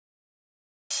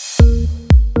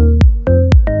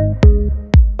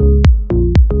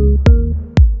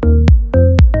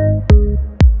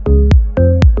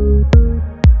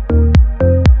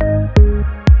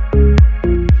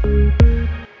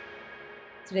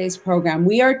today's program.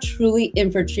 We are truly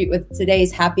in for a treat with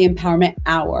today's Happy Empowerment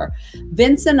Hour.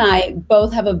 Vince and I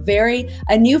both have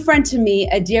a new friend to me,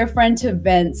 a dear friend to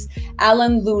Vince,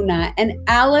 Alan Luna. And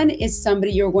Alan is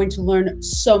somebody you're going to learn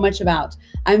so much about.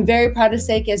 I'm very proud to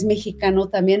say que es mexicano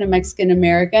también, a Mexican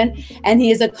American, and he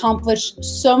has accomplished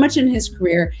so much in his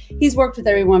career. He's worked with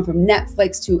everyone from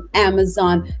Netflix to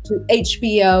Amazon to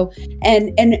HBO,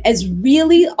 and is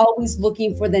really always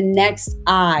looking for the next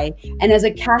eye. And as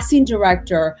a casting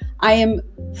director, I am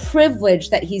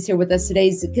privileged that he's here with us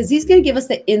today because he's going to give us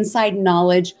the inside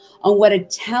knowledge on what a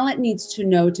talent needs to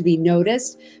know to be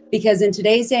noticed. Because in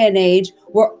today's day and age,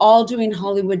 we're all doing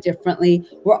Hollywood differently.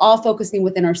 We're all focusing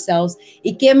within ourselves.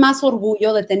 Y qué más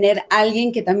orgullo de tener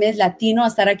alguien que también es latino a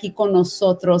estar aquí con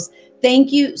nosotros.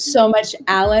 Thank you so much,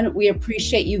 Alan. We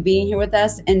appreciate you being here with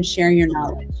us and sharing your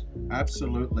knowledge.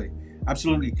 Absolutely.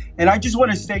 Absolutely. And I just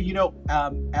want to say,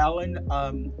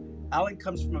 Alan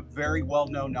comes from a very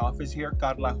well-known office here,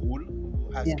 Carla Hul,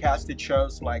 who has casted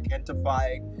shows like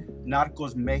Gentefied,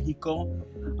 Narcos Mexico.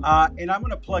 And I'm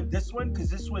going to plug this one because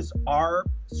this was our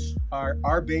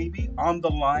baby, On the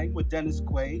Line with Dennis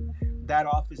Quaid. That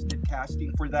office did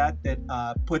casting for that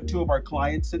put two of our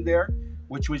clients in there,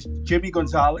 which was Jimmy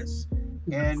Gonzalez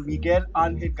and Miguel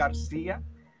Angel Garcia.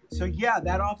 So yeah,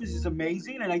 that office is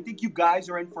amazing. And I think you guys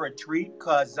are in for a treat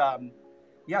because,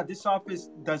 this office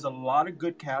does a lot of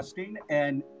good casting.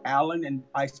 And Alan, and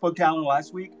I spoke to Alan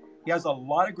last week, he has a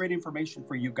lot of great information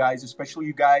for you guys, especially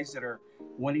you guys that are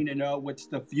wanting to know what's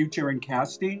the future in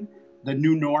casting, the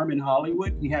new norm in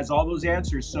Hollywood. He has all those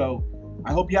answers. So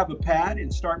I hope you have a pad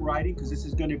and start writing because this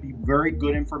is going to be very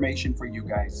good information for you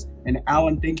guys. And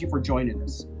Alan, thank you for joining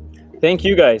us. Thank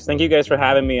you guys. Thank you guys for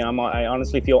having me. I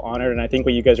honestly feel honored, and I think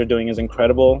what you guys are doing is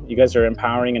incredible. You guys are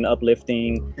empowering and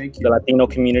uplifting the Latino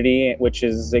community, which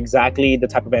is exactly the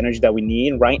type of energy that we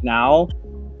need right now.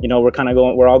 You know,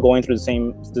 we're all going through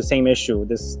the same issue,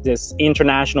 this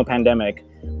international pandemic.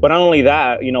 But not only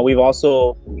that, you know, we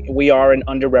are an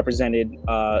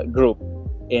underrepresented group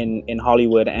in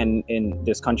Hollywood and in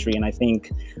this country, and I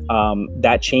think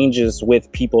that changes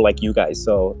with people like you guys.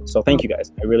 So thank you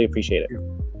guys. I really appreciate it.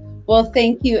 Well,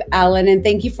 thank you, Alan, and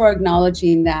thank you for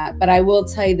acknowledging that. But I will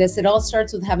tell you this, it all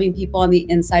starts with having people on the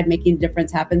inside making a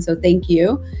difference happen. So thank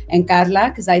you. And Carla,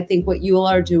 because I think what you all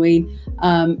are doing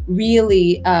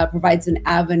really provides an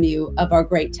avenue of our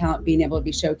great talent being able to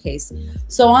be showcased.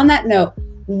 So on that note,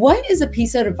 what is a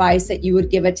piece of advice that you would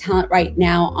give a talent right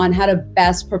now on how to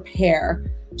best prepare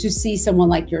to see someone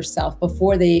like yourself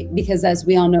because as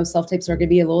we all know, self-tapes are going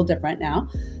to be a little different now.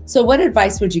 So what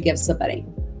advice would you give somebody?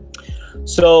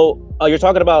 So you're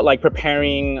talking about like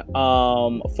preparing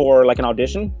for like an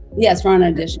audition? Yes, for an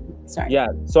audition. Sorry. Yeah.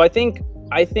 So I think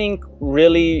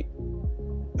really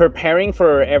preparing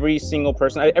for every single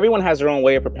person, everyone has their own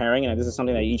way of preparing, and this is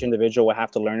something that each individual will have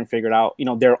to learn and figure out, you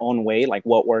know, their own way, like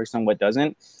what works and what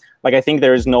doesn't. Like, I think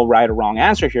there is no right or wrong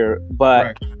answer here,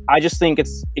 but I just think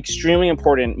it's extremely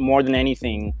important, more than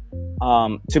anything,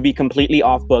 to be completely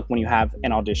off book when you have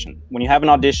an audition. When you have an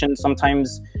audition,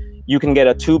 sometimes you can get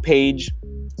a 2-page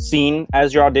scene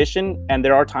as your audition, and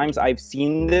there are times I've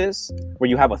seen this where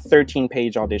you have a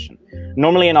 13-page audition.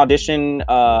 Normally an audition,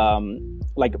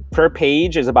 like per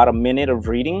page is about a minute of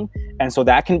reading, and so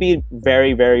that can be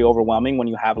very, very overwhelming when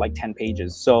you have like 10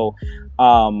 pages. So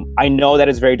I know that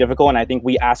it's very difficult, and I think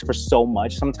we ask for so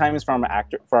much sometimes from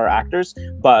our actors,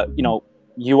 but you know,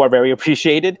 you are very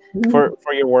appreciated for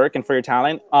your work and for your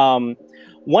talent.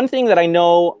 One thing that I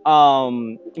know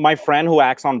my friend who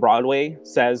acts on Broadway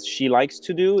says she likes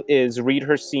to do is read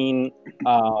her scene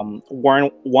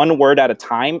one word at a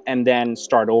time and then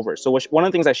start over. So one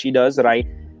of the things that she does that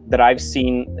I've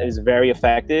seen is very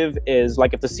effective is,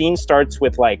 like, if the scene starts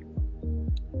with like,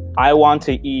 I want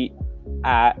to eat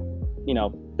at, you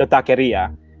know, the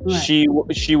taqueria,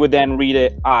 right, she would then read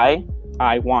it, I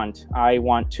want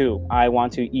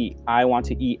to eat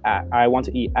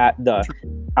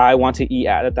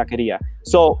at the taqueria.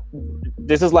 So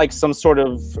this is like some sort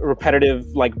of repetitive,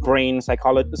 like, brain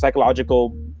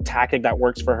psychological tactic that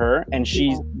works for her, and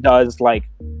she does like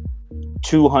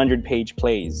 200-page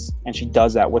plays, and she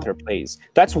does that with her plays.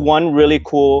 That's one really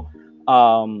cool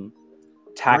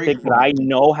tactic that I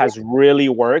know has really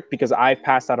worked, because I've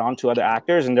passed that on to other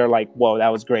actors and they're like, whoa, that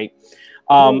was great.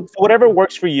 So whatever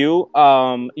works for you,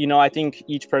 you know, I think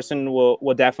each person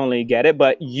will definitely get it,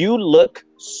 but you look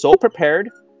so prepared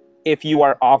if you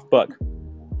are off book.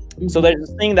 So there's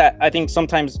this thing that I think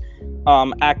sometimes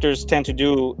actors tend to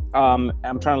do. I'm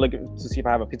trying to look to see if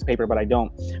I have a piece of paper, but I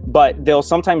don't. But they'll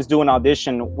sometimes do an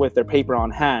audition with their paper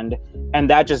on hand, and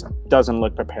that just doesn't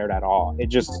look prepared at all.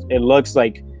 It looks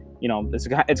like you know,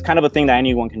 it's kind of a thing that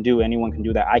anyone can do. Anyone can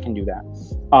do that. I can do that.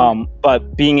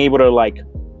 But being able to like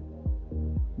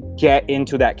get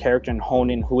into that character and hone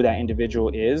in who that individual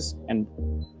is and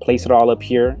place it all up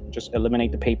here, just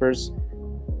eliminate the papers,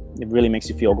 it really makes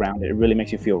you feel grounded. It really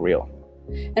makes you feel real.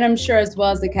 And I'm sure as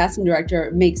well as the casting director,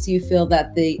 it makes you feel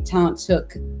that the talent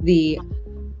took the,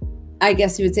 I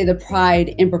guess you would say, the pride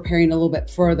in preparing a little bit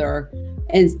further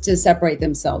and to separate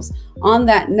themselves. On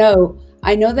that note,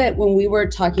 I know that when we were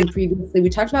talking previously, we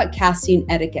talked about casting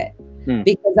etiquette,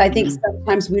 because I think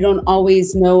sometimes we don't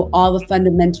always know all the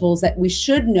fundamentals that we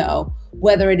should know,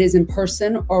 whether it is in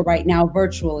person or right now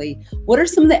virtually. What are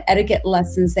some of the etiquette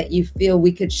lessons that you feel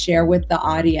we could share with the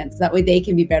audience? That way they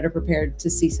can be better prepared to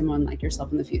see someone like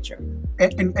yourself in the future.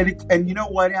 And you know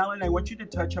what, Alan, I want you to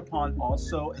touch upon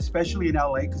also, especially in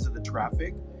LA because of the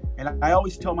traffic. And I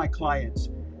always tell my clients,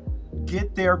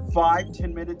 get there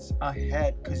 5-10 minutes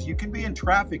ahead, because you can be in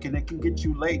traffic and it can get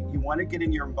you late. You want to get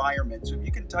in your environment. So if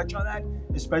you can touch on that,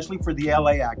 especially for the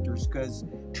LA actors, because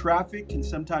traffic can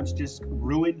sometimes just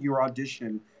ruin your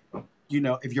audition. You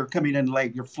know, if you're coming in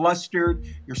late, you're flustered,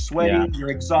 you're sweating,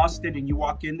 you're exhausted, and you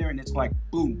walk in there and it's like,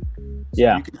 boom.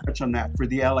 So you can touch on that for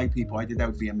the LA people. I think that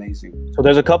would be amazing. So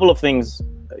there's a couple of things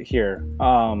here.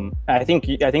 I think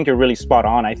you're really spot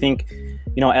on. I think,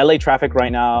 you know, LA traffic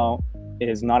right now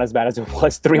is not as bad as it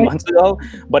was 3 months ago,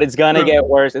 but it's gonna get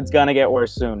worse. It's gonna get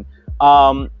worse soon.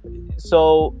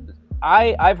 So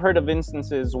I've heard of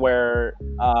instances where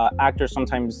actors,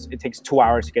 sometimes it takes 2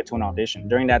 hours to get to an audition.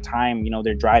 During that time, you know,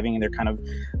 they're driving and they're kind of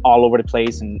all over the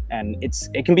place, and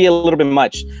it can be a little bit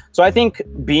much. So I think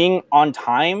being on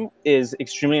time is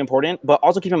extremely important, but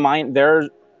also keep in mind there's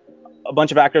a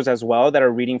bunch of actors as well that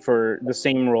are reading for the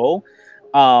same role,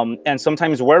 and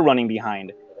sometimes we're running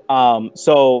behind.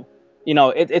 So you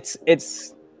know, it's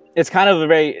kind of a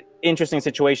very interesting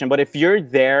situation. But if you're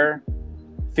there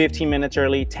 15 minutes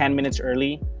early, 10 minutes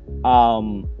early,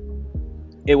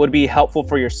 it would be helpful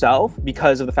for yourself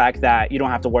because of the fact that you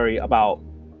don't have to worry about,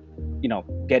 you know,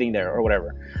 getting there or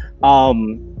whatever.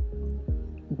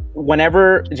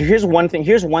 Here's one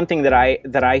thing that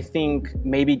I think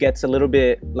maybe gets a little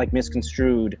bit like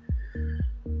misconstrued.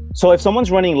 So if someone's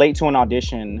running late to an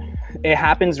audition, it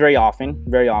happens very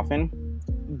often.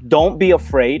 Don't be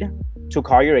afraid to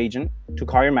call your agent, to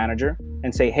call your manager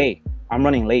and say, hey, I'm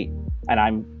running late and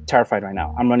I'm terrified right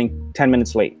now. I'm running 10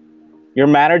 minutes late. Your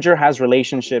manager has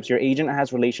relationships. Your agent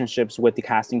has relationships with the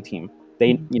casting team.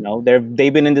 They, you know,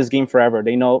 they've been in this game forever.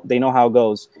 They know how it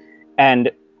goes.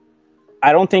 And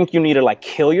I don't think you need to like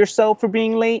kill yourself for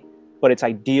being late, but it's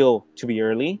ideal to be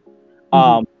early.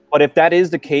 But if that is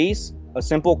the case, a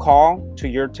simple call to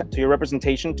your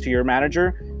representation, to your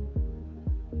manager,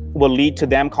 will lead to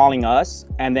them calling us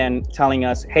and then telling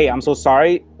us, hey, I'm so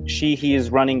sorry. He is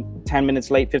running 10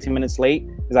 minutes late, 15 minutes late.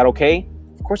 Is that okay?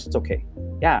 Of course it's okay.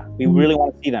 Yeah, we really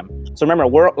want to see them. So remember,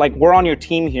 we're on your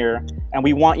team here, and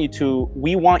we want you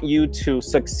to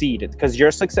succeed, because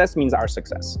your success means our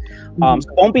success. So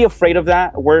don't be afraid of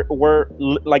that. We're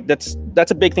like, that's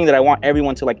a big thing that I want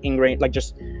everyone to like ingrain, like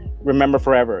just remember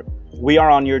forever. We are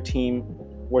on your team.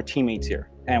 We're teammates here,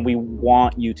 and we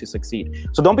want you to succeed.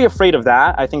 So don't be afraid of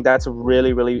that. I think that's a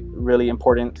really, really, really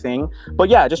important thing. But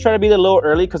yeah, just try to be a little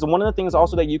early, because one of the things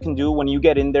also that you can do when you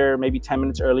get in there maybe 10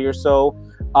 minutes early or so,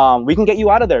 we can get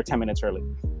you out of there 10 minutes early.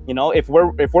 You know, if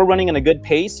we're running in a good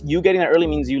pace, you getting there early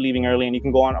means you leaving early, and you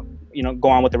can go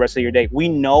on with the rest of your day. We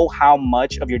know how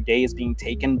much of your day is being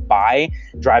taken by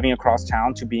driving across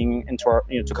town to being into our,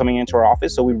 to coming into our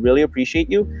office. So we really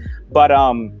appreciate you. But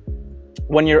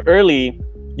when you're early,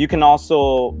 you can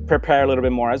also prepare a little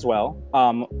bit more as well.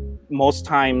 Most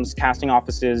times casting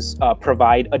offices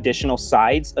provide additional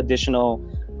sides, additional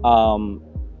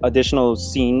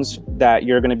scenes that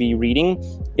you're going to be reading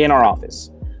in our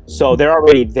office. So they're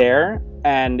already there,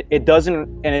 and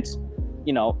it's,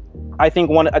 you know, I think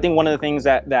one of the things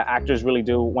that actors really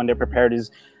do when they're prepared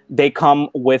is they come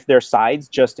with their sides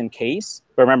just in case.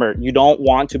 But remember, you don't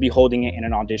want to be holding it in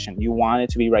an audition. You want it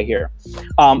to be right here.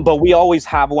 But we always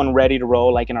have one ready to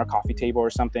roll, like in our coffee table or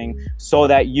something, so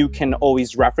that you can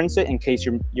always reference it in case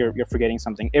you're forgetting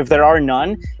something. If there are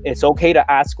none, it's okay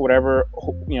to ask whatever,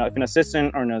 you know, if an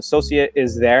assistant or an associate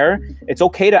is there, it's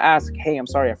okay to ask, hey, I'm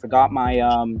sorry, I forgot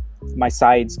my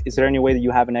sides. Is there any way that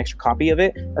you have an extra copy of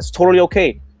it? That's totally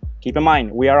okay. Keep in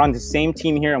mind, we are on the same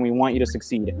team here, and we want you to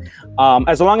succeed.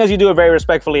 As long as you do it very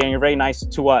respectfully and you're very nice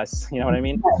to us, you know what I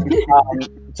mean?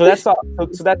 So that's all.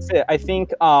 So that's it. I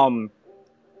think, you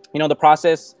know, the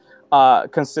process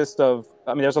consists of,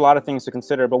 I mean, there's a lot of things to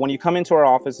consider, but when you come into our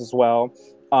office as well,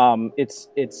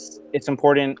 it's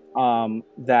important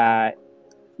that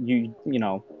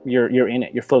you're in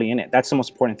it, you're fully in it. That's the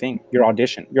most important thing. Your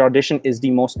audition is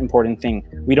the most important thing.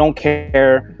 We don't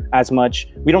care as much,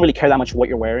 we don't really care that much what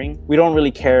you're wearing. We don't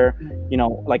really care,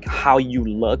 like how you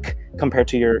look compared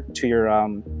to your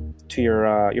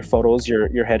photos,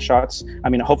 your headshots. I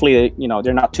mean, hopefully,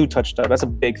 they're not too touched up. That's a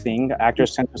big thing.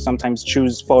 Actors tend to sometimes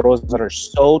choose photos that are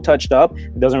so touched up,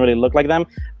 it doesn't really look like them.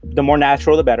 The more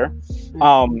natural, the better.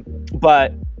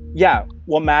 But yeah,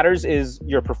 what matters is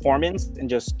your performance, and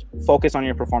just focus on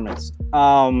your performance.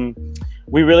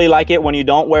 We really like it when you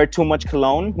don't wear too much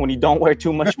cologne, when you don't wear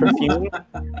too much perfume.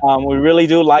 We really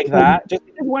do like that. Just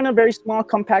because we're in a very small,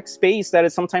 compact space that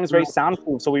is sometimes very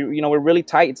soundproof. So we're really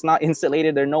tight. It's not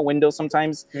insulated. There are no windows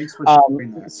sometimes. Thanks for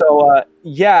sharing that. So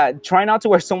yeah, try not to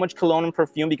wear so much cologne and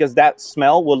perfume, because that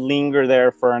smell will linger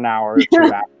there for an hour or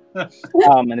two. And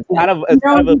it's kind of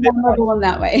a bit in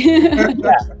that way.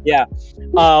 yeah.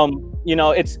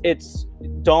 It's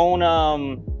don't.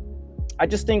 I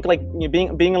just think like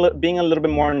being a little bit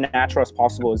more natural as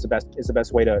possible is the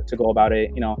best way to go about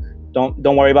it.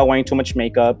 Don't worry about wearing too much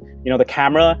makeup. The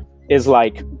camera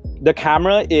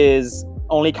is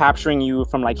only capturing you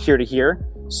from like here to here,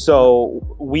 so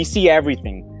we see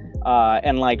everything.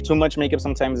 And like too much makeup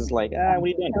sometimes is like, what are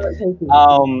you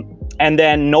doing? And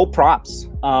then no props.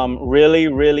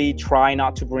 Really try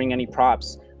not to bring any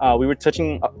props. We were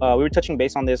touching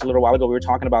base on this a little while ago. We were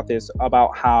talking about this,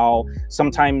 about how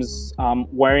sometimes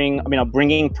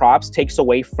bringing props takes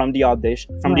away from the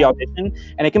audition,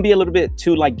 and it can be a little bit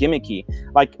too like gimmicky.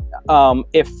 Like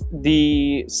if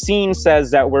the scene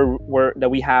says that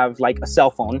we have like a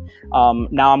cell phone,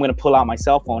 now I'm gonna pull out my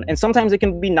cell phone, and sometimes it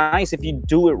can be nice if you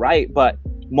do it right, but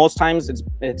most times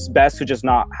it's best to just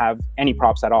not have any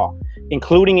props at all,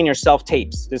 including in your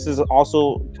self-tapes. This is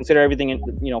also, consider everything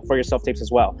for your self-tapes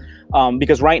as well.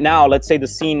 Because right now, let's say the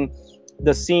scene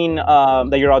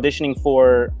that you're auditioning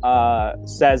for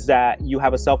says that you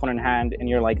have a cell phone in hand and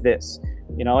you're like this.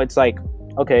 It's like,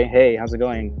 okay, hey, how's it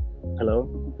going? Hello?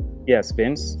 Yes,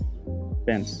 Vince?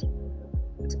 Vince,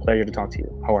 it's a pleasure to talk to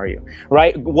you. How are you?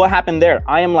 Right? What happened there?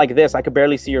 I am like this. I could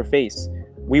barely see your face.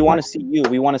 We want to see you.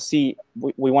 We want to see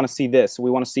this.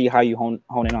 We want to see how you hone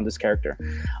in on this character.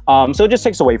 So it just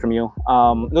takes away from you.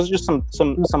 Those are just some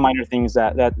minor things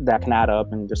that can add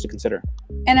up and just to consider.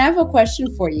 And I have a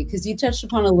question for you, because you touched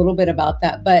upon a little bit about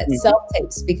that, but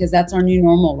self-tapes, because that's our new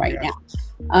normal right now.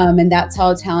 And that's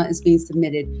how talent is being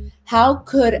submitted. How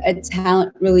could a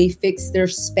talent really fix their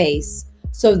space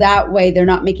so that way they're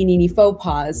not making any faux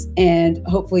pas, and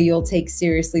hopefully you'll take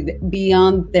seriously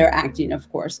beyond their acting, of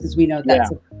course, because we know that's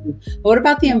but what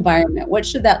about the environment? What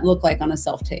should that look like on a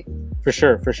self-tape? For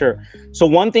sure. So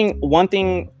one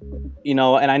thing,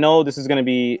 and I know this is going to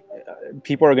be,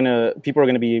 people are going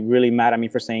to be really mad at me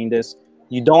for saying this.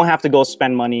 You don't have to go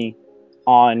spend money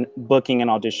on booking an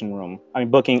audition room. I mean,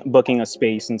 booking a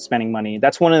space and spending money.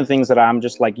 That's one of the things that I'm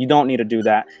just like, you don't need to do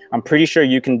that. I'm pretty sure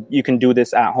you can do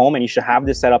this at home, and you should have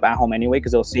this set up at home anyway,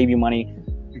 because it'll save you money.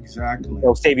 Exactly.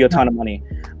 It'll save you a ton of money.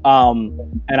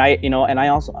 And I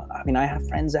have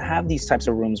friends that have these types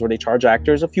of rooms where they charge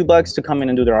actors a few bucks to come in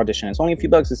and do their audition. It's only a few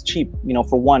bucks. It's cheap,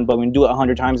 for one, but when you do it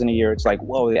 100 times in a year, it's like,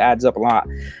 whoa, it adds up a lot.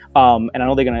 And I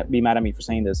know they're going to be mad at me for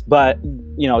saying this, but,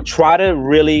 try to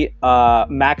really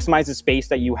maximize the space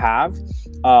that you have,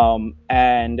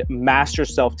 and master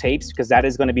self-tapes, because that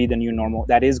is going to be the new normal.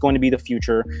 That is going to be the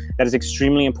future. That is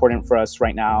extremely important for us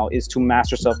right now, is to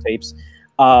master self-tapes.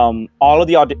 All of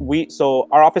the so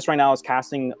our office right now is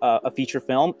casting a feature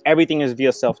film. Everything is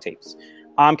via self-tapes.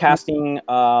 I'm casting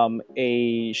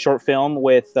a short film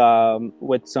with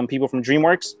some people from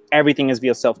DreamWorks. Everything is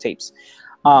via self-tapes.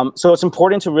 So it's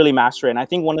important to really master it. And I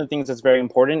think one of the things that's very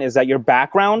important is that your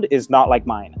background is not like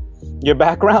mine. Your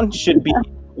background should be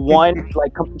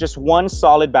just one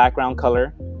solid background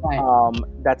color. Right.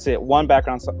 That's it. One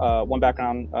background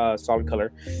solid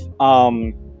color.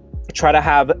 Try to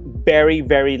have very,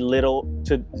 very little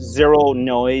to zero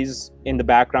noise in the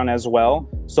background as well.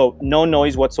 So no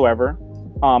noise whatsoever.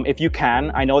 If you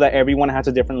can, I know that everyone has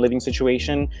a different living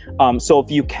situation. So if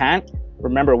you can't,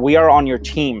 remember, we are on your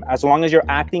team. As long as your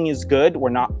acting is good, we're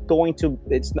not going to,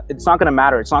 it's not going to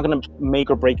matter. It's not going to make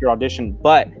or break your audition,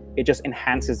 but it just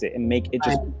enhances it and it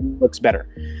just looks better.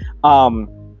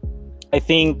 I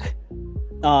think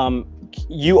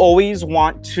you always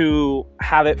want to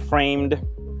have it framed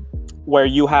where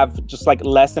you have just like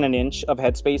less than an inch of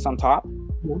headspace on top.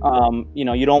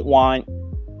 You don't want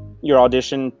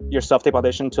your self-tape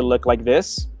audition to look like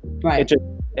this. Right.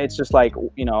 It's just like,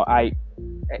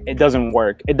 it doesn't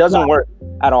work. It doesn't work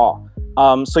at all.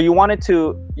 So you wanted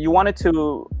to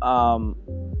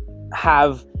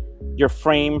have your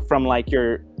frame from like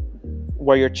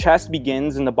where your chest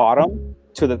begins in the bottom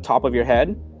to the top of your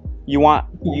head. You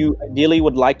ideally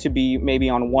would like to be maybe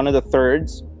on one of the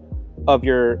thirds of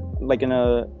your, like in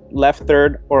a left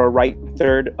third or a right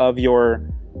third of your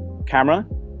camera,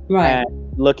 right, and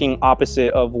looking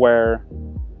opposite of the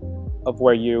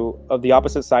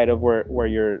opposite side of where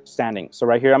you're standing. So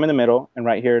right here I'm in the middle, and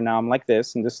right here now I'm like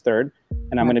this in this third,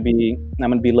 and I'm gonna be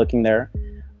looking there.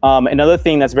 Another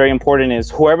thing that's very important is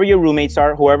whoever your roommates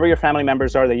are, whoever your family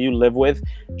members are that you live with,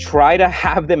 try to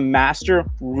have them master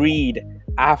read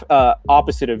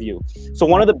opposite of you. So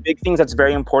one of the big things that's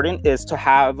very important is to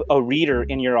have a reader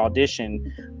in your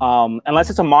audition.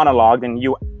 Unless it's a monologue, then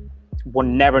you will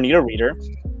never need a reader.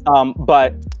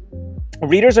 But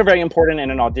readers are very important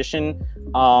in an audition.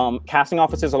 Casting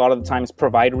offices a lot of the times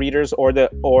provide readers, or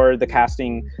the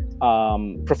casting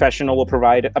professional will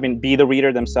be the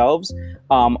reader themselves.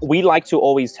 We like to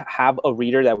always have a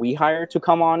reader that we hire to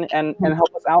come on and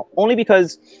help us out, only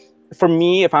because for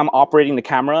me, if I'm operating the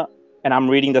camera and I'm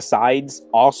reading the sides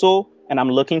also, and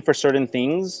I'm looking for certain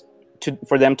things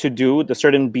for them to do, the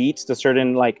certain beats, the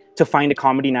certain, like, to find a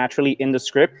comedy naturally in the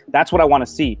script, that's what I want to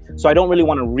see. So I don't really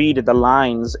want to read the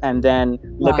lines and then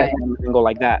look at them and go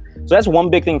like that. So that's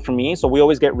one big thing for me. So we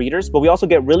always get readers, but we also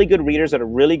get really good readers that are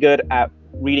really good at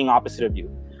reading opposite of you.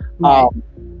 Right.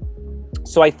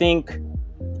 So I think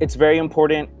it's very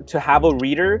important to have a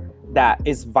reader that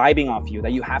is vibing off you,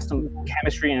 that you have some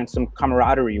chemistry and some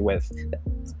camaraderie with.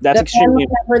 That's extremely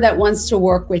important. That wants to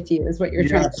work with you is what you're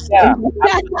trying to say. Yeah,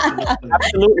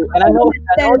 absolutely. And I know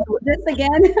this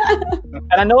again.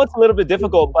 And I know it's a little bit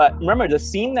difficult, but remember, the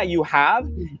scene that you have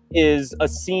is a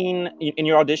scene in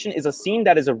your audition is a scene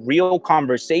that is a real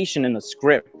conversation in the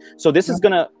script. So this is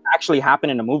gonna actually happen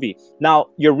in a movie. Now,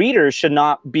 your readers should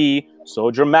not be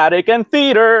so dramatic and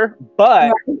theater,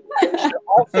 but they should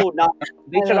also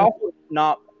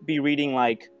not be reading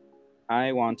like,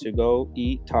 I want to go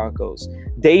eat tacos.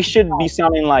 They should be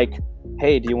sounding like,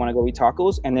 hey, do you want to go eat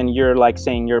tacos? And then you're like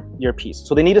saying your piece.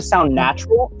 So they need to sound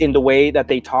natural in the way that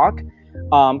they talk,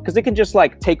 because they can just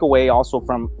like take away also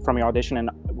from your audition and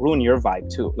ruin your vibe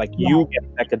too. Like you get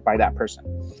affected by that person.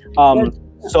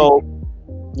 So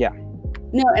yeah.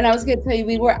 No, and I was going to tell you,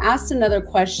 we were asked another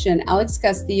question. Alex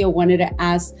Castillo wanted to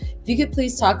ask if you could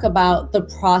please talk about the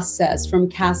process from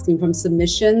casting, from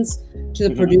submissions to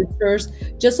the producers,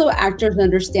 just so actors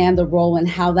understand the role and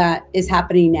how that is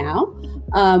happening now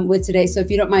with today. So if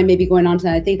you don't mind maybe going on to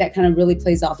that, I think that kind of really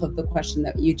plays off of the question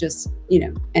that you just,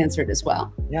 answered as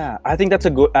well. Yeah, I think that's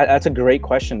a great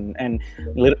question. And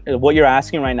what you're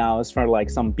asking right now is for like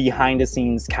some behind the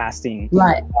scenes casting,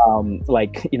 right?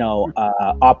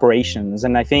 Operations.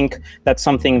 And I think that's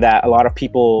something that a lot of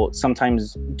people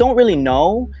sometimes don't really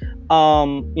know.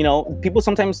 People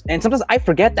sometimes I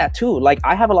forget that too. Like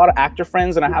I have a lot of actor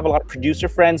friends and I have a lot of producer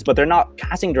friends, but they're not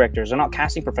casting directors, they're not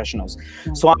casting professionals.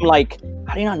 So I'm like,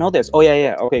 how do you not know this? Oh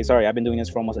yeah. Okay, sorry, I've been doing this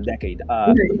for almost a decade.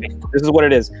 This is what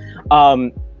it is.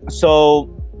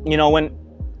 So when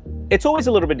it's always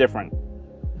a little bit different.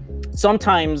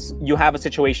 Sometimes you have a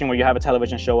situation where you have a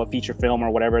television show, a feature film,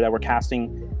 or whatever that we're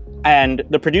casting, and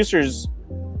the producers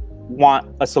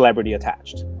want a celebrity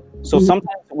attached. So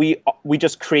sometimes we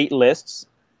just create lists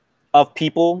of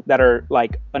people that are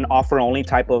like an offer only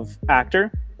type of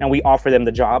actor, and we offer them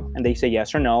the job and they say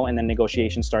yes or no, and then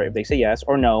negotiations start. If they say yes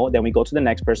or no, then we go to the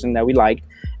next person that we like,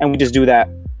 and we just do that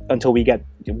until we get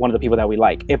one of the people that we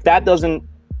like. If that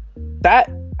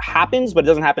happens, but it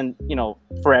doesn't happen,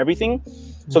 for everything.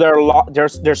 So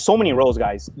there's so many roles,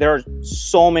 guys. There are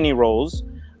so many roles.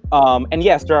 And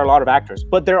yes, there are a lot of actors,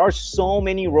 but there are so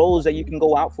many roles that you can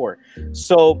go out for.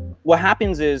 So what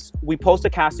happens is we post a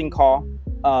casting call,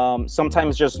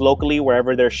 sometimes just locally,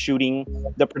 wherever they're shooting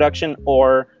the production,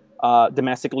 or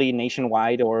domestically,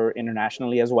 nationwide, or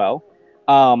internationally as well.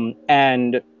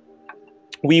 And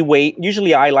we wait.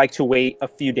 Usually I like to wait a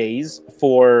few days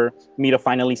for me to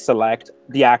finally select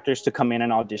the actors to come in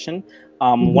and audition.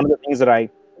 One of the things that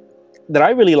I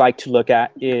really like to look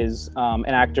at is an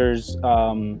actor's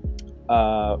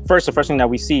the first thing that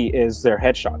we see is their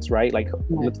headshots, right? Like,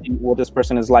 let's see what this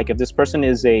person is like. If this person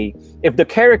is if the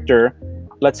character,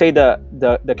 let's say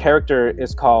the character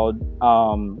is called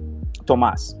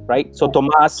Tomas, right? So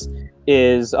Tomas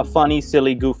is a funny,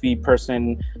 silly, goofy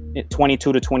person,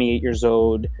 22 to 28 years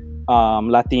old,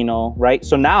 Latino, right?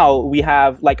 So now we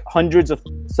have like hundreds of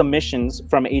submissions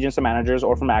from agents and managers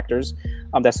or from actors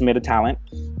that submitted talent.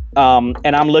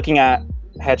 And I'm looking at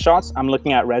headshots, I'm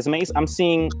looking at resumes, I'm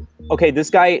seeing, okay, this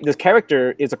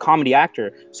character is a comedy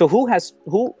actor. So who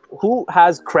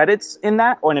has credits in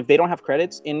that? Or, and if they don't have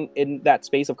credits in that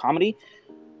space of comedy,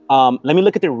 let me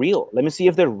look at their reel. Let me see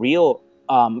if they're real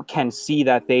can see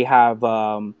that they have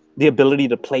the ability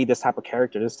to play this type of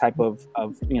character, this type of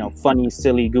funny,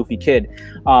 silly, goofy kid,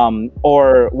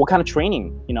 or what kind of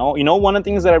training. One of the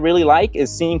things that I really like is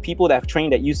seeing people that have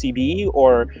trained at UCB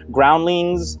or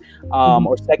Groundlings,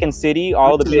 or Second City,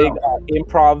 all the big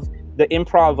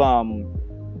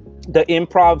the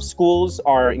improv schools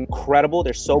are incredible.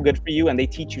 They're so good for you, and they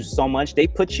teach you so much. They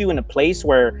put you in a place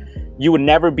where you would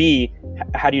never be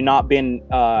had you not been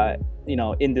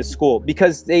in this school,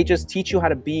 because they just teach you how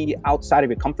to be outside of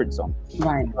your comfort zone,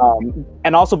 right?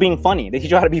 And also being funny. They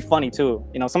teach you how to be funny too.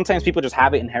 Sometimes people just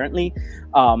have it inherently,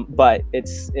 but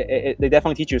they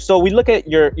definitely teach you. So we look at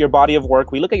your body of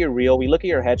work, we look at your reel, we look at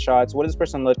your headshots. What does this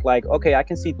person look like? Okay, I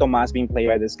can see Tomas being played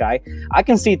by this guy. I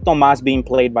can see Tomas being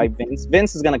played by Vince.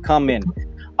 Vince is gonna come in.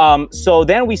 So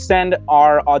then we send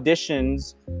our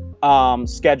auditions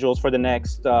schedules for the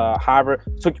next however.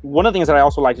 So one of the things that I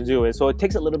also like to do is, so it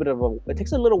takes a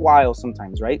little while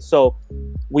sometimes, right? So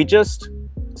we just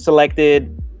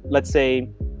selected, let's say,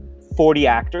 40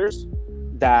 actors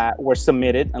that were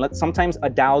submitted, and sometimes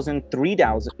 1,000,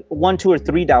 3,000, 1, 2, or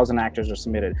 3,000 actors are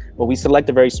submitted, but we select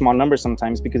a very small number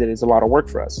sometimes because it is a lot of work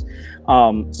for us.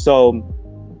 So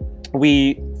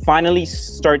we finally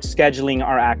start scheduling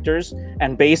our actors,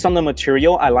 and based on the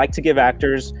material, I like to give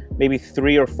actors maybe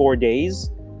 3 or 4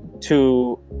 days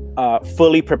to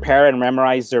fully prepare and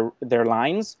memorize their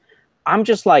lines. I'm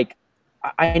just like,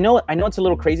 I know it's a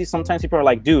little crazy. Sometimes people are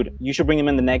like, dude, you should bring him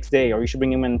in the next day, or you should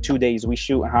bring him in 2 days. We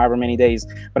shoot however many days.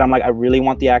 But I'm like, I really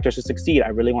want the actors to succeed. I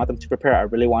really want them to prepare. I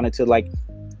really wanted to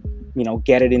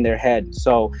get it in their head.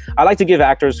 So I like to give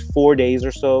actors 4 days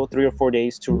or so, 3 or 4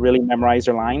 days to really memorize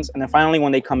their lines. And then finally,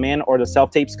 when they come in, or the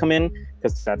self-tapes come in,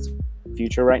 because that's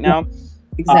future right now,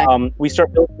 exactly. We start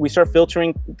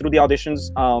filtering through the auditions,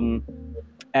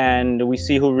 and we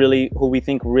see who we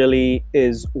think really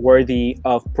is worthy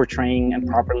of portraying and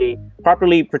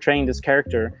properly portraying this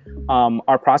character.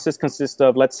 Our process consists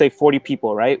of, let's say, 40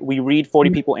 people, right? We read 40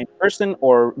 people in person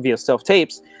or via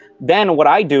self-tapes. Then what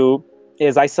I do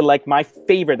is I select my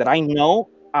favorite that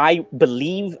I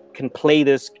believe can play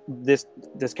this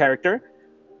character.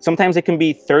 Sometimes it can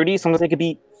be 30, sometimes it could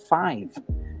be 5.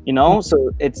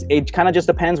 So it kind of just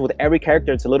depends. With every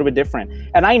character, it's a little bit different.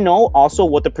 And I know also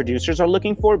what the producers are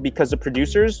looking for, because the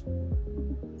producers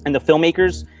and the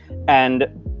filmmakers and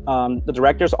the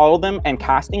directors, all of them, and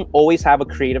casting always have a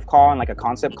creative call and like a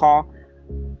concept call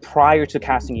prior to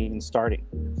casting even starting.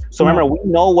 So remember, we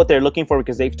know what they're looking for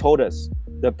because they've told us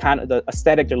the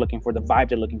aesthetic they're looking for, the vibe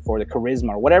they're looking for, the charisma,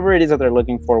 or whatever it is that they're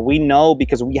looking for. We know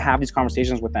because we have these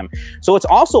conversations with them. So it's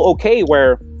also okay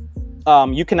where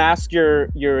you can ask your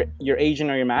agent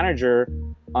or your manager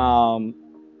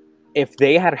if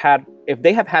they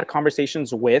have had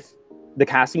conversations with the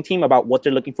casting team about what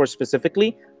they're looking for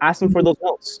specifically. Ask them for those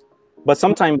notes. But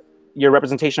sometimes your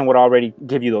representation would already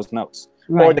give you those notes,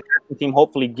 right? Or the casting team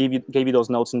hopefully gave you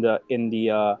those notes in the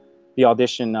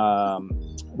audition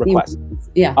request.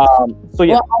 Yeah. So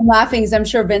yeah. Well, I'm laughing because I'm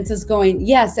sure Vince is going,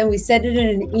 yes, and we sent it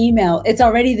in an email. It's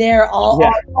already there, all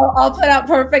put out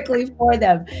perfectly for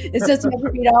them. It's just to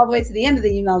read all the way to the end of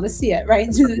the email to see it, right?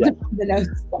 The notes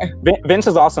there. Vince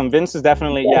is awesome. Vince is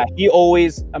definitely, he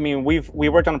always, we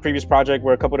worked on a previous project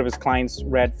where a couple of his clients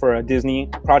read for a Disney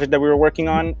project that we were working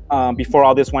on before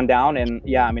all this went down. And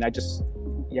he's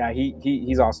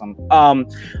awesome.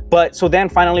 But so then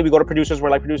finally we go to producers. We're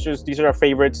like, producers, these are our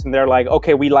favorites. And they're like,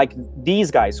 okay, we like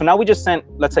these guys. So now we just sent,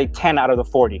 let's say, 10 out of the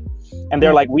 40. And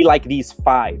they're like, we like these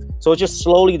 5. So it's just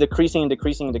slowly decreasing and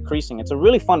decreasing and decreasing. It's a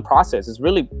really fun process. It's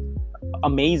really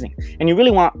amazing. And you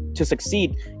really want to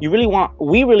succeed. We really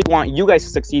want you guys to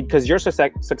succeed, because your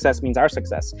success means our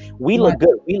success. We look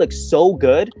good. We look so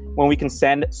good when we can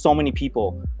send so many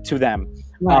people to them.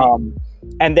 Right.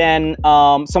 And then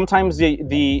sometimes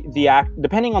the act,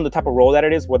 depending on the type of role that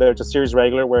it is, whether it's a series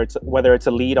regular, whether it's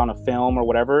a lead on a film or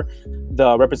whatever,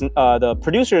 the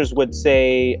producers would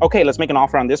say, okay, let's make an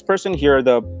offer on this person. Here are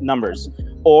the numbers.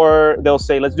 Or they'll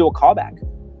say, let's do a callback.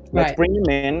 Let's bring them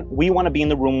in. We want to be in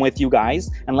the room with you guys,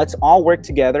 and let's all work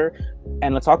together,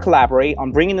 and let's all collaborate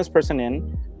on bringing this person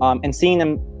in and seeing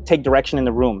them take direction in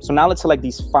the room. So now let's select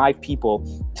these 5 people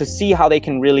to see how they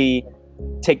can really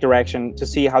take direction, to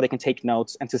see how they can take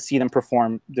notes, and to see them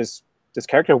perform this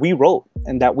character we wrote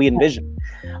and that we envisioned.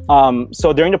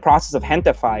 So during the process of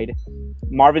Gentified,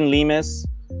 Marvin Lemus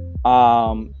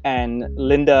and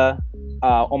Linda,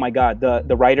 oh my God,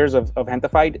 the writers of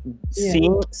Gentified,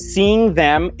 seeing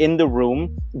them in the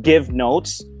room give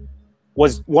notes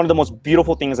was one of the most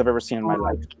beautiful things I've ever seen in my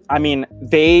life.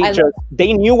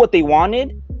 They knew what they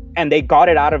wanted, and they got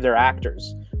it out of their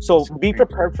actors. So be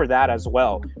prepared for that as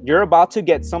well. You're about to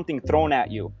get something thrown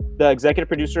at you. the executive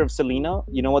producer of Selena,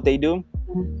 you know what they do?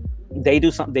 They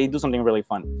do something really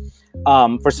fun.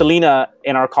 For Selena,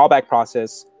 in our callback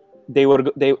process,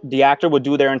 the actor would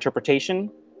do their interpretation,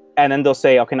 and then they'll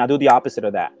say, okay, now do the opposite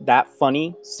of that. That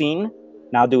funny scene,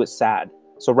 now do it sad.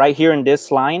 So right here in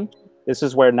this line, this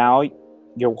is where now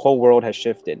your whole world has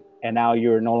shifted, and now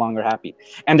you're no longer happy.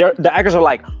 And the actors are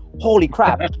like, holy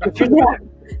crap.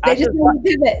 They just want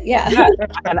to pivot, yeah.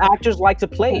 And actors like to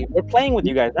play. We're playing with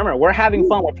you guys. Remember, we're having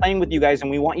fun. We're playing with you guys, and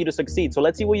we want you to succeed. So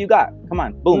let's see what you got. Come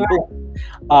on, boom, right.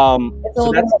 boom. It's a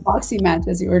little bit of a boxing match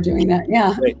as you were doing that,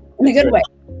 yeah, in a good way.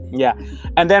 Yeah,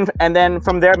 and then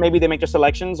from there, maybe they make their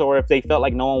selections, or if they felt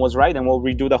like no one was right, then we'll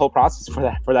redo the whole process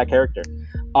for that character.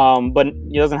 But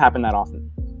it doesn't happen that often.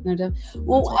 No doubt.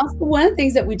 Well, also one of the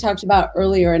things that we talked about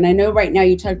earlier, and I know right now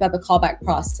you talked about the callback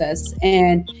process,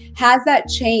 and has that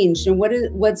changed? And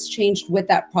what's changed with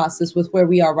that process with where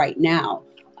we are right now?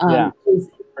 Yeah,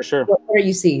 for sure. What are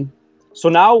you seeing? So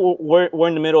now we're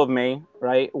in the middle of May,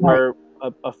 right? We're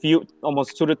a few,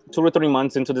 almost 2 to 3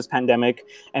 months into this pandemic,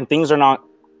 and things are not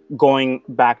going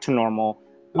back to normal.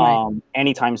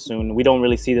 Anytime soon. We don't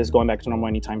really see this going back to normal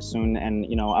anytime soon. And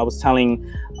I was telling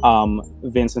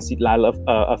Vince and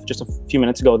Xitlalt just a few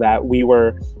minutes ago that we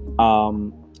were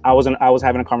I was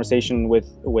having a conversation with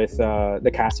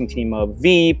the casting team of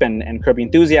Veep and Curb Your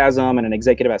Enthusiasm and an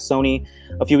executive at Sony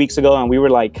a few weeks ago, and we were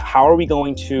like, how are we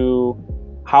going to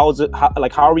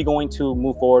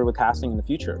move forward with casting in the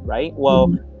future, right?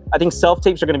 Well, I think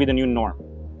self-tapes are going to be the new norm.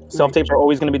 Self-tapes are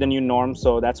always going to be the new norm,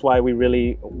 so that's why we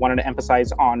really wanted to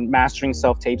emphasize on mastering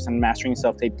self-tapes and mastering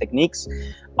self-tape techniques.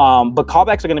 But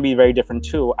callbacks are going to be very different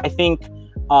too. I think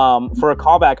for a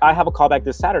callback, I have a callback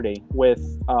this Saturday with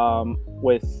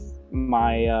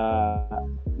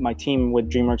my team with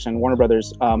DreamWorks and Warner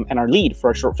Brothers, and our lead for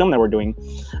a short film that we're doing.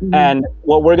 And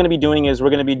what we're going to be doing is we're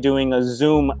going to be doing a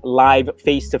Zoom live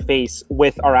face-to-face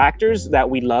with our actors that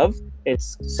we love.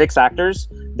 It's 6 actors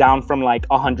down from like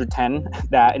 110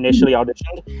 that initially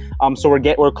auditioned. So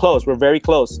we're close. We're very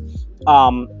close.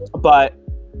 But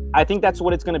I think that's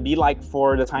what it's going to be like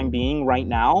for the time being right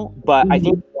now. But I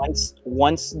think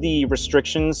once the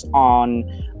restrictions on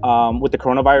with the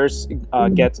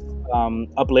coronavirus gets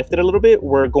uplifted a little bit,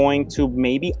 we're going to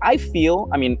maybe,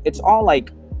 it's all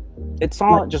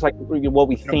just like what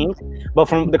we think. But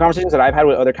from the conversations that I've had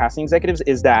with other casting executives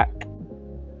is that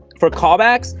for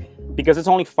callbacks, because it's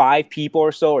only 5 people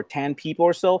or so, or 10 people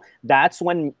or so, that's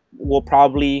when we'll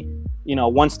probably,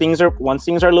 once things are a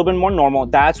little bit more normal,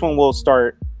 that's when we'll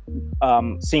start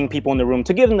seeing people in the room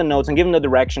to give them the notes and give them the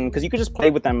direction, because you could just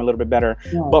play with them a little bit better.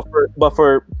 But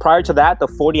for prior to that, the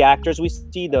 40 actors we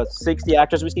see, the 60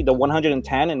 actors we see, the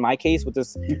 110 in my case with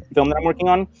this film that I'm working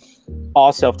on,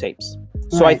 all self-tapes.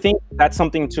 So I think that's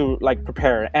something to like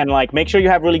prepare and like make sure you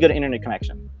have really good internet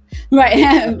connection. Right,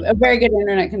 a very good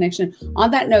internet connection. On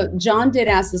that note, John did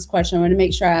ask this question. I want to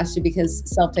make sure I asked you because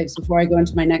self-tapes, before I go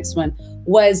into my next one,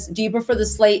 was do you prefer the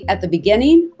slate at the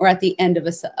beginning or at the end of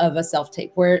a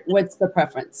self-tape? What's the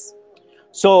preference?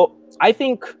 So I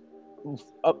think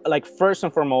like first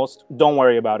and foremost, don't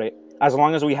worry about it. As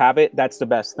long as we have it, that's the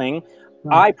best thing.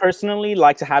 I personally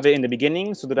like to have it in the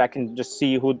beginning so that I can just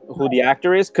see who the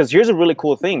actor is. Because here's a really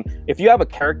cool thing. If you have a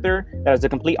character that is the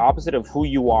complete opposite of who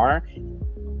you are,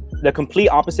 the complete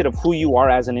opposite of who you are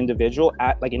as an individual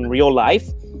like in real life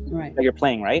that you're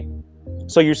playing, right?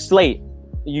 So your slate,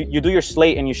 you do your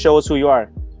slate and you show us who you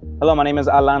are. Hello, my name is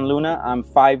Alan Luna. I'm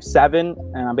 5'7"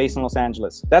 and I'm based in Los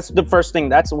Angeles. That's the first thing.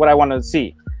 That's what I want to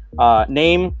see.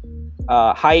 Name,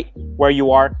 height, where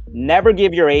you are. Never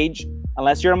give your age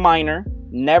unless you're a minor.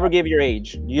 Never give your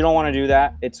age. You don't want to do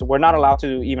that. We're not allowed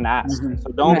to even ask.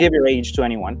 So don't give your age to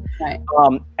anyone.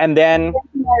 And then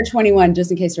 21,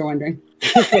 just in case you're wondering.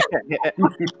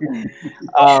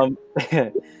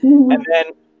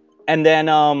 and then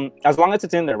as long as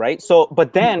it's in there, right? So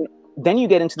but then you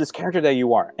get into this character that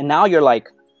you are, and now you're like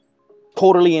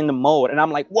totally in the mode, and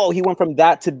I'm like, whoa, he went from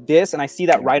that to this, and I see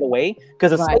that right away,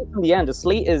 because the slate in the end, the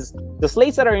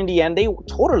slates that are in the end, they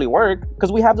totally work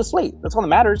because we have the slate. That's all that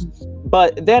matters.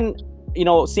 But then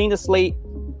seeing the slate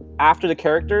after the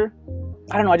character,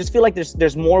 I don't know, I just feel like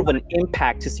there's more of an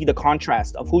impact to see the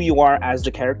contrast of who you are as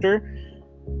the character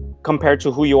compared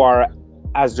to who you are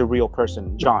as the real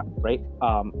person, John, right?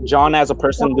 John as a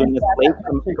person doing the slate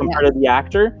compared to the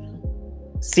actor,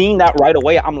 seeing that right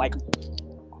away, I'm like,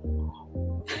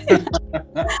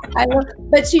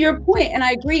 but to your point, and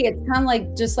I agree, it's kind of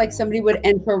like just like somebody would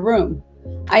enter a room.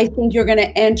 I think you're going to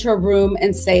enter a room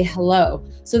and say hello.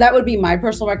 So that would be my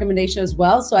personal recommendation as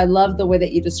well. So I love the way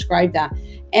that you described that.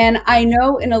 And I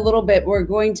know in a little bit we're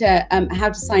going to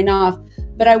have to sign off.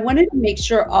 but I wanted to make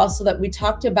sure also that we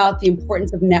talked about the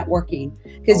importance of networking,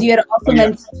 because you had also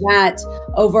mentioned that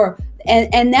over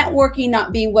and networking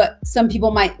not being what some people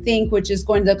might think, which is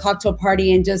going to the cocktail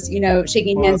party and just, you know,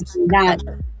 shaking hands and that.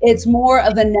 It's more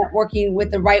of the networking with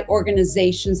the right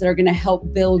organizations that are going to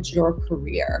help build your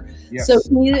career. Yes. So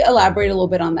can you elaborate a little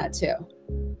bit on that too?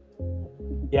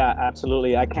 Yeah,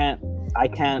 absolutely. I can't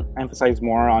emphasize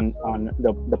more on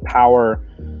the power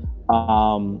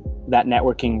that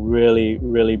networking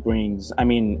really brings. I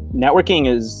mean, networking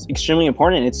is extremely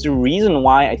important. It's the reason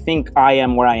why I think I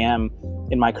am where I am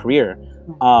in my career.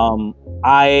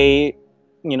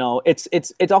 You know,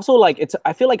 it's also like,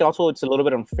 I feel like also it's a little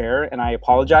bit unfair, and I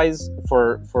apologize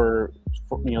for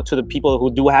you know, to the people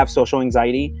who do have social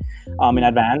anxiety in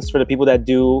advance, for the people that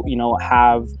do, you know,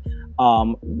 have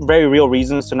very real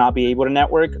reasons to not be able to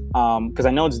network, because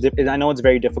I know it's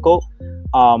very difficult,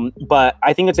 but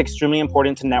I think it's extremely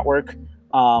important to network,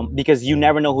 because you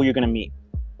never know who you're going to meet.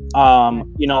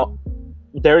 You know,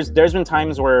 there's been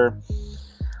times where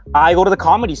I go to the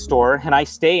Comedy Store and I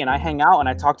stay and I hang out and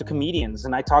I talk to comedians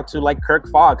and I talk to like Kirk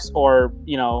Fox or,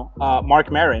 you know, Mark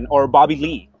Maron or Bobby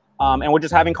Lee. And we're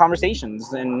just having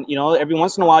conversations, and, you know, every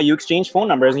once in a while you exchange phone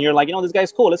numbers and you're like, you know, this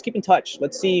guy's cool. Let's keep in touch.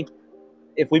 Let's see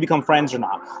if we become friends or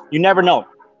not. You never know.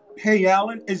 Hey,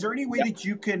 Alan, is there any way that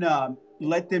you can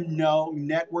let them know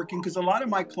networking? Because a lot of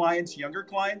my clients, younger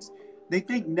clients, they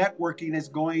think networking is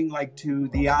going like to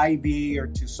the Ivy or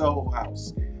to Soho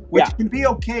House, which can be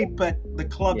okay, but the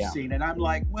club scene. And I'm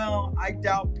like, well, I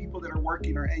doubt people that are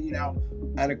working or hanging out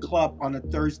at a club on a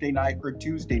Thursday night or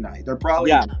Tuesday night. They're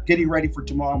probably getting ready for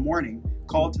tomorrow morning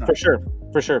call time.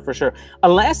 For sure.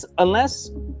 Unless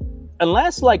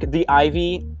like the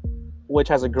Ivy, which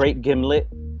has a great gimlet,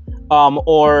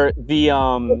 or the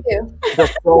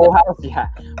Soho House,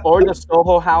 or the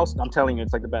Soho House. I'm telling you,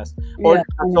 it's like the best. Or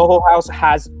the Soho House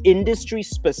has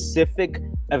industry-specific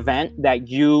event that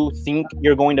you think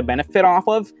you're going to benefit off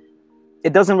of.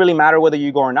 It doesn't really matter whether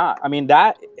you go or not. I mean,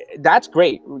 that's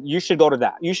great. You should go to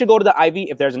that. You should go to the Ivy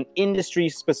if there's an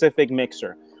industry-specific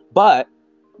mixer. But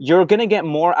you're going to get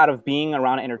more out of being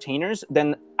around entertainers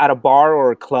than at a bar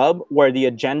or a club where the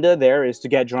agenda there is to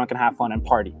get drunk and have fun and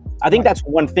party. I think that's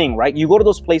one thing, right? You go to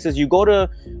those places, you go to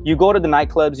the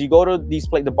nightclubs, you go to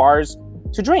the bars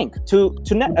to drink, to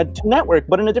network,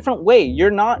 but in a different way. You're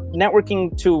not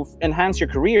networking to enhance your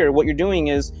career. What you're doing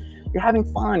is you're having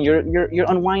fun, you're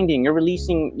unwinding, you're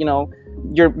releasing, you know,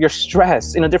 your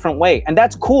stress in a different way. And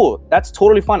that's cool. That's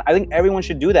totally fun. I think everyone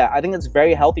should do that. I think that's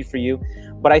very healthy for you.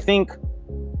 But I think,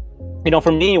 you know,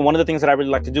 for me, one of the things that I really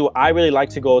like to do, I really like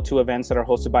to go to events that are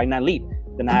hosted by NALIP,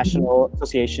 the National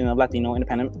Association of Latino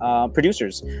Independent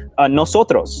Producers.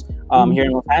 Nosotros, here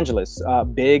in Los Angeles,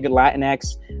 big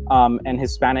Latinx and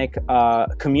Hispanic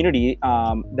community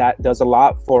that does a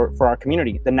lot for our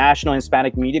community. The National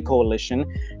Hispanic Media Coalition,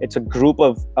 it's a group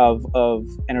of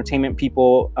entertainment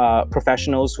people,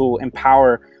 professionals who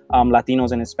empower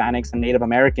Latinos and Hispanics and Native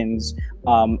Americans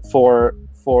for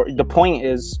the point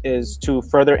is to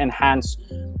further enhance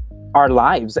our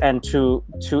lives and to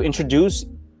introduce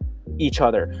each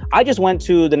other. I just went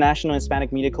to the National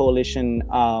Hispanic Media Coalition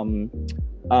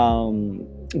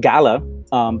gala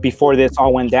before this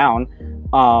all went down,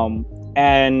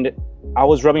 and I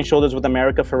was rubbing shoulders with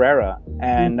America Ferrera,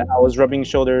 and I was rubbing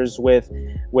shoulders with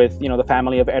you know, the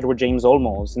family of Edward James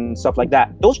Olmos and stuff like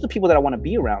that. Those are the people that I want to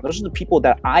be around. Those are the people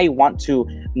that I want to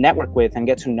network with and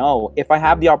get to know. If I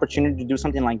have the opportunity to do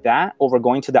something like that over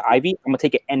going to the Ivy, I'm gonna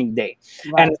take it any day.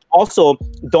 Right. And also,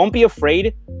 don't be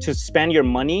afraid to spend your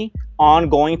money on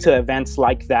going to events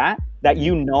like that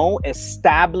you know,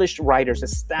 established writers,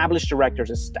 established directors,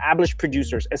 established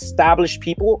producers, established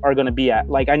people are going to be at.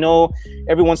 Like, I know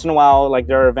every once in a while, like,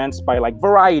 there are events by like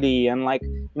Variety and like,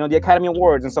 you know, the Academy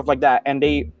Awards and stuff like that, and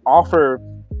they offer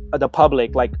the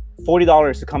public like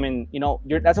 $40 to come in. You know,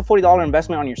 that's a $40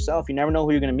 investment on yourself. You never know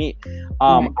who you're going to meet.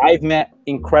 I've met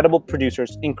incredible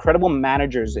producers, incredible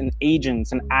managers and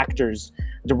agents and actors,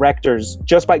 directors,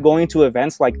 just by going to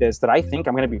events like this that I think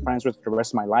I'm going to be friends with for the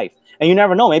rest of my life. And you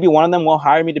never know, maybe one of them will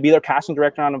hire me to be their casting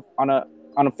director on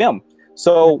a film.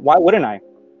 So why wouldn't I?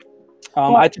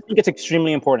 I just think it's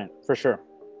extremely important, for sure.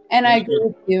 And I agree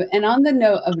with you. And on the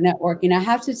note of networking, I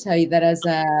have to tell you that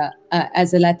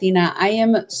as a Latina, I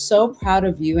am so proud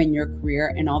of you and your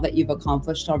career and all that you've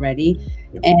accomplished already.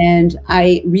 And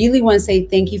I really want to say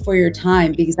thank you for your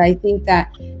time, because I think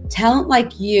that talent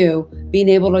like you, being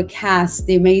able to cast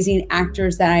the amazing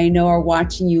actors that I know are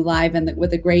watching you live and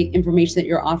with the great information that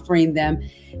you're offering them,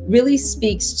 really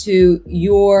speaks to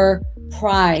your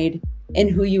pride in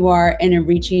who you are and in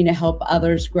reaching to help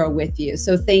others grow with you.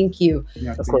 So thank you.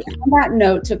 Yeah, of course. On that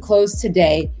note, to close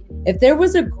today, if there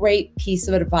was a great piece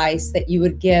of advice that you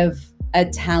would give a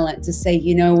talent to say,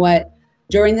 you know what,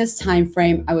 during this time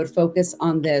frame, I would focus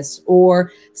on this,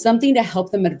 or something to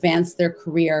help them advance their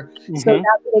career so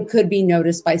that it could be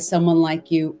noticed by someone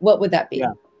like you, what would that be?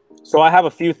 Yeah. So I have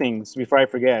a few things before I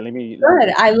forget.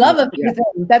 Good. I love a few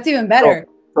things. That's even better.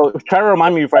 So try to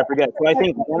remind me before I forget. So I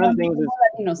think one of the things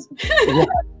is,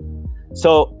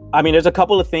 so, I mean, there's a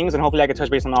couple of things, and hopefully I can touch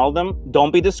base on all of them.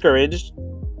 Don't be discouraged.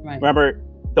 Right. Remember,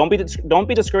 don't be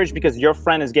discouraged because your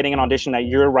friend is getting an audition that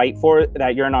you're right for,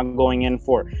 that you're not going in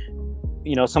for.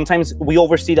 You know, sometimes we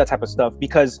oversee that type of stuff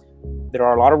because there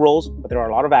are a lot of roles, but there are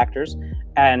a lot of actors.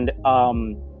 And,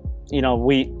 you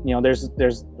know,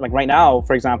 there's like right now,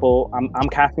 for example, I'm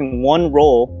casting one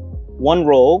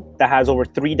role that has over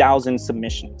 3,000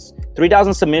 submissions.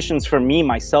 3,000 submissions for me,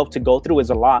 myself, to go through is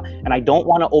a lot. And I don't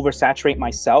want to oversaturate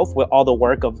myself with all the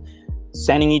work of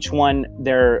sending each one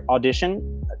their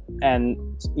audition and,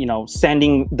 you know,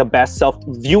 sending the best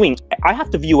viewing. I have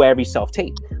to view every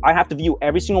self-tape. I have to view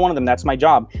every single one of them. That's my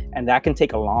job. And that can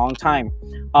take a long time.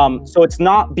 So it's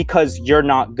not because you're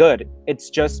not good. It's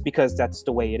just because that's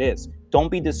the way it is.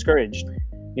 Don't be discouraged.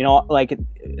 You know, like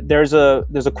there's a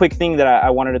quick thing that I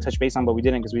wanted to touch base on, but we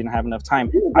didn't because we didn't have enough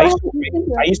time. I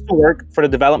used to work for the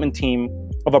development team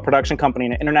of a production company,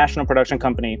 an international production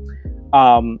company.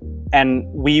 And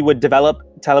we would develop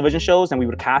television shows and we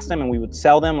would cast them and we would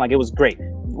sell them. Like, it was great.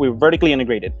 We were vertically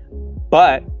integrated.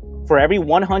 But for every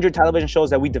 100 television shows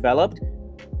that we developed,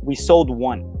 we sold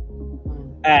one.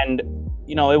 And,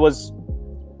 you know, it was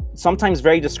sometimes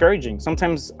very discouraging.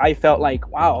 Sometimes I felt like,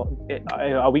 wow,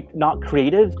 are we not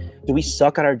creative? Do we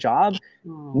suck at our job?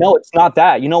 No, it's not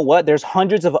that. You know what? There's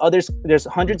hundreds of other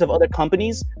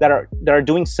companies that are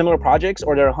doing similar projects,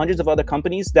 or there are hundreds of other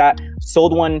companies that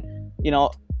sold one, you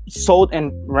know,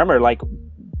 and remember, like,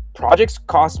 projects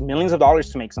cost millions of dollars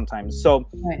to make sometimes. So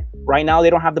right now they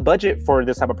don't have the budget for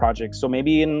this type of project. So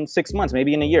maybe in 6 months,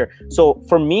 maybe in a year. So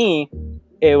for me,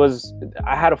 it was,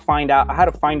 I had to find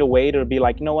a way to be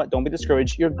like, you know what, don't be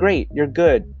discouraged. You're great. You're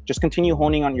good. Just continue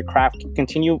honing on your craft.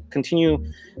 Continue,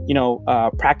 you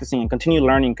know, practicing and continue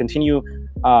learning, continue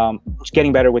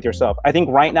getting better with yourself. I think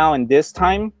right now in this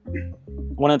time,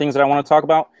 one of the things that I want to talk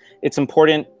about, it's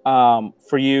important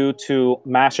for you to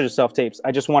master the self-tapes.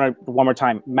 I just want to, one more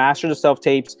time, master the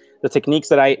self-tapes, the techniques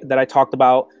that I talked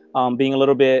about, being a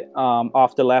little bit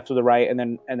off the left or the right, and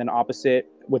then opposite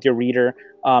with your reader.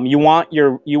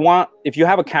 If you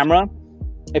have a camera,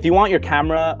 if you want your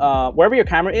camera, wherever your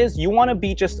camera is, you want to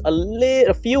be just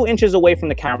a few inches away from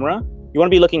the camera. You want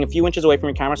to be looking a few inches away from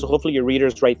your camera, so hopefully your reader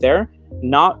is right there,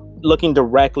 not looking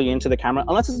directly into the camera,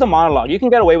 unless it's the monologue. You can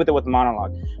get away with it with the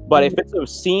monologue. But if it's a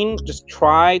scene, just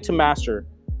try to master.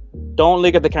 Don't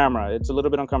look at the camera. It's a little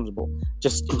bit uncomfortable.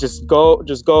 Just go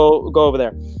over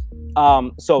there.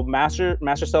 So master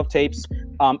self-tapes.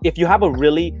 If you have a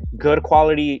really good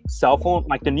quality cell phone,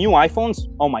 like the new iPhones,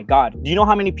 oh my God. Do you know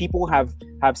how many people have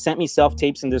sent me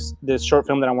self-tapes in this short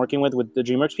film that I'm working with the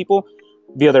DreamWorks people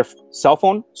via their cell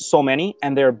phone? So many,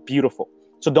 and they're beautiful.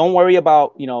 So don't worry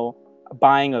about, you know,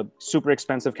 buying a super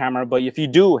expensive camera, but if you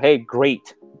do, hey,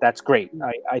 great. That's great.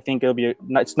 I think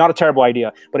it's not a terrible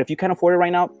idea, but if you can't afford it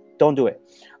right now, don't do it.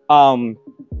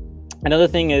 Another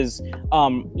thing is,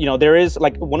 you know, there is,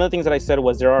 like, one of the things that I said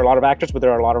was there are a lot of actors, but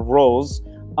there are a lot of roles.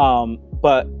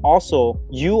 But also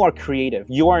you are creative.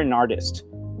 You are an artist.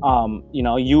 You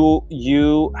know,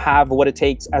 you have what it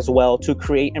takes as well to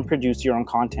create and produce your own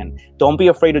content. Don't be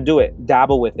afraid to do it.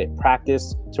 Dabble with it.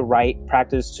 Practice to write,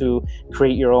 practice to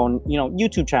create your own, you know,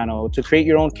 YouTube channel, to create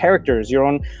your own characters, your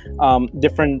own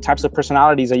different types of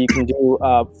personalities that you can do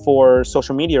for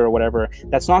social media or whatever.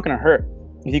 That's not going to hurt.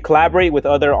 If you collaborate with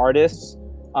other artists,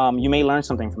 you may learn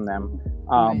something from them.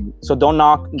 So don't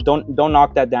knock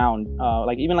that down.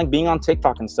 Like, even like being on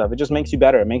TikTok and stuff, it just makes you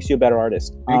better. It makes you a better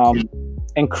artist.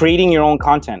 And creating your own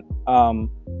content.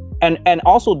 And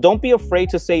also don't be afraid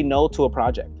to say no to a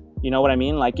project. You know what I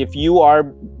mean? Like, if you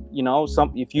are, you know,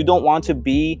 if you don't want to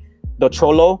be the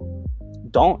cholo,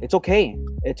 don't. It's okay.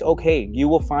 It's okay. You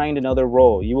will find another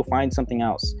role. You will find something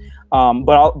else.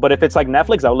 But if it's like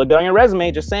Netflix, that would look good on your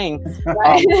resume. Just saying.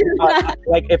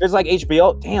 Like, if it's like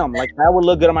HBO, damn, like that would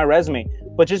look good on my resume.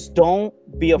 But just don't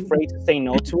be afraid to say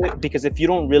no to it, because if you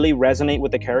don't really resonate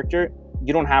with the character,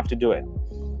 you don't have to do it.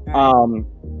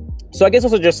 So I guess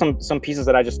those are just some pieces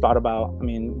that I just thought about. I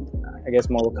mean, I guess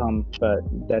more will come, but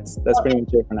that's pretty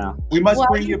much it for now. We must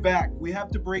bring you back. We have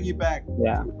to bring you back.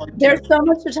 Yeah. There's so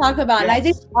much to talk about. Yes. And I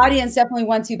think the audience definitely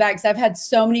wants you back because I've had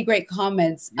so many great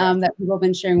comments that people have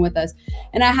been sharing with us.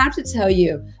 And I have to tell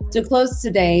you, to close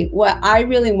today, what I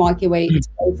really walk away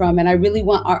from, and I really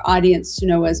want our audience to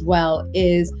know as well,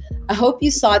 is I hope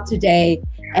you saw today,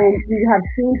 and you have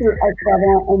seen through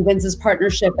X-Level and Vince's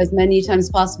partnership as many times as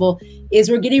possible, is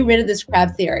we're getting rid of this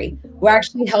crab theory. We're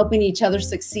actually helping each other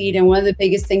succeed. And one of the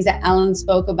biggest things that Alan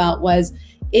spoke about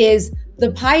is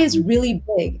the pie is really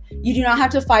big. You do not have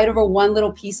to fight over one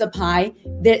little piece of pie.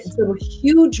 It's a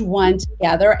huge one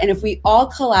together. And if we all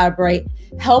collaborate,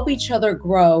 help each other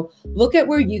grow, look at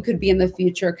where you could be in the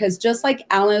future. Because just like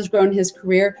Alan has grown his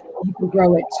career, you can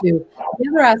grow it too. The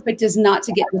other aspect is not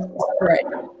to get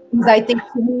discouraged. Because I think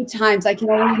too many times I can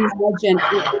only imagine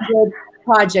good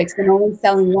projects and only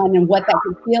selling one and what that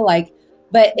could feel like.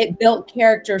 But it built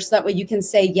character so that way you can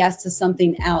say yes to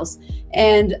something else.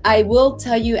 And I will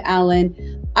tell you, Alan,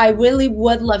 I really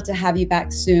would love to have you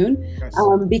back soon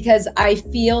because I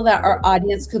feel that our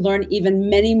audience could learn even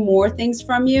many more things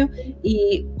from you.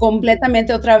 Y completamente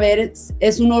otra vez,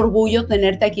 es un orgullo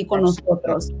tenerte aquí con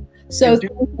nosotros. So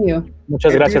thank you.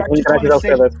 Muchas gracias.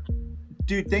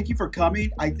 Dude, thank you for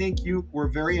coming. I think you were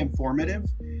very informative.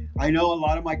 I know a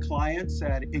lot of my clients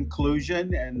at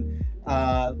Inclusion and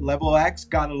Level X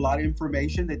got a lot of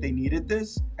information that they needed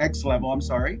this. X-Level, I'm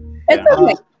sorry.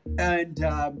 So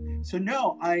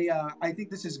no, I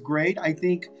think this is great. I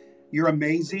think you're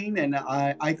amazing. And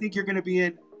I think you're going to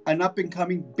be an up and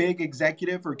coming big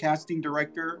executive or casting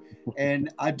director. And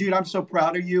dude, I'm so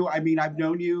proud of you. I mean, I've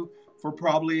known you for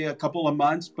probably a couple of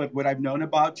months, but what I've known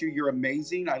about you, you're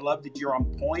amazing. I love that you're on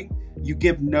point. You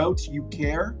give notes, you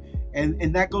care.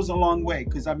 And that goes a long way.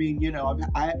 Because I mean, you know,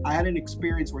 I had an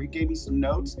experience where he gave me some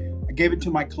notes. I gave it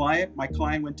to my client. My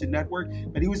client went to network,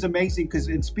 but he was amazing because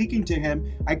in speaking to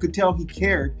him, I could tell he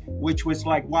cared, which was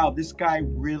like, wow, this guy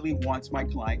really wants my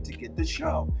client to get the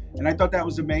show. And I thought that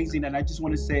was amazing. And I just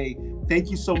want to say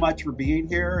thank you so much for being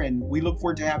here. And we look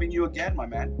forward to having you again, my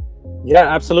man.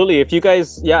 Yeah, absolutely. If you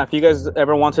guys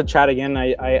ever want to chat again,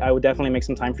 I would definitely make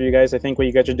some time for you guys. I think what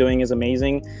you guys are doing is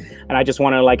amazing. And I just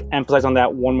want to like emphasize on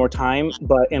that one more time,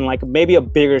 but in like maybe a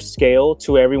bigger scale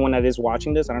to everyone that is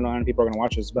watching this. I don't know how many people are going to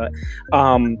watch this, but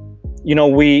you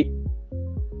know,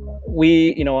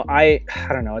 you know, I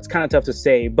don't know, it's kind of tough to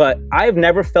say, but I've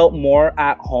never felt more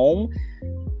at home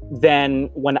than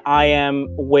when I am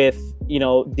with, you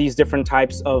know, these different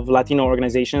types of Latino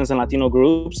organizations and Latino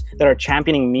groups that are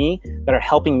championing me, that are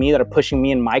helping me, that are pushing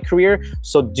me in my career.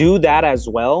 So do that as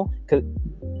well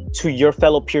to your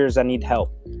fellow peers that need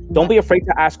help. Don't be afraid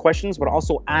to ask questions, but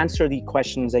also answer the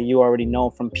questions that you already know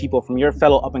from people, from your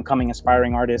fellow up and coming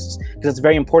aspiring artists, because it's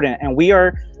very important. And we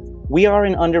are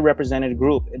an underrepresented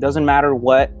group. It doesn't matter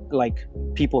what like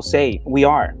people say. We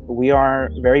are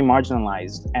very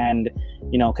marginalized. And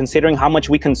you know, considering how much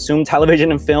we consume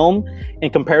television and film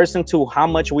in comparison to how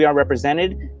much we are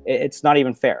represented, it's not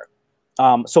even fair.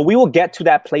 So we will get to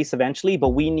that place eventually, but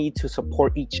we need to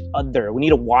support each other. We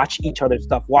need to watch each other's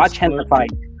stuff. Watch Gentrified.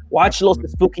 Watch Los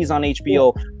Spookies on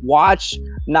HBO. Watch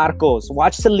Narcos.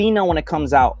 Watch Selena when it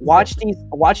comes out. Watch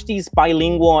these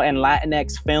bilingual and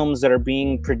Latinx films that are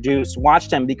being produced. Watch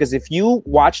them, because if you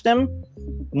watch them,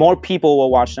 more people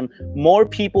will watch them. More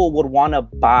people would want to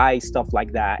buy stuff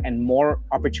like that, and more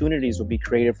opportunities will be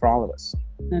created for all of us.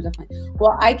 No, definitely.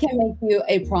 Well, I can make you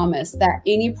a promise that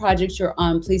any project you're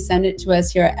on, please send it to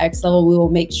us here at X-Level. We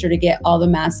will make sure to get all the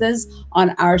masses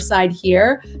on our side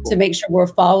here to make sure we're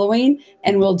following,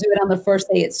 and we'll do it on the first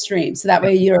day it's streamed. So that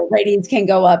way your ratings can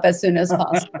go up as soon as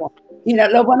possible. You know,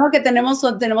 lo bueno que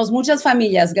tenemos muchas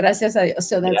familias, gracias a Dios.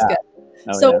 So that's good.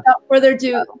 So without further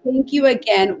ado, thank you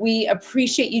again. We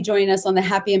appreciate you joining us on the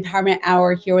Happy Empowerment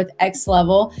Hour here with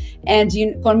X-Level and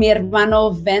con mi hermano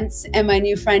Vince and my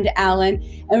new friend Alan.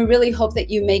 And we really hope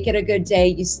that you make it a good day.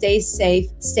 You stay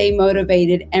safe, stay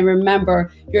motivated, and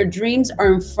remember, your dreams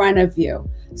are in front of you.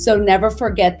 So never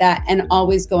forget that, and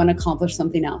always go and accomplish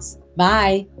something else.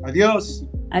 Bye. Adios.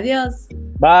 Adios.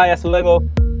 Bye. Hasta luego.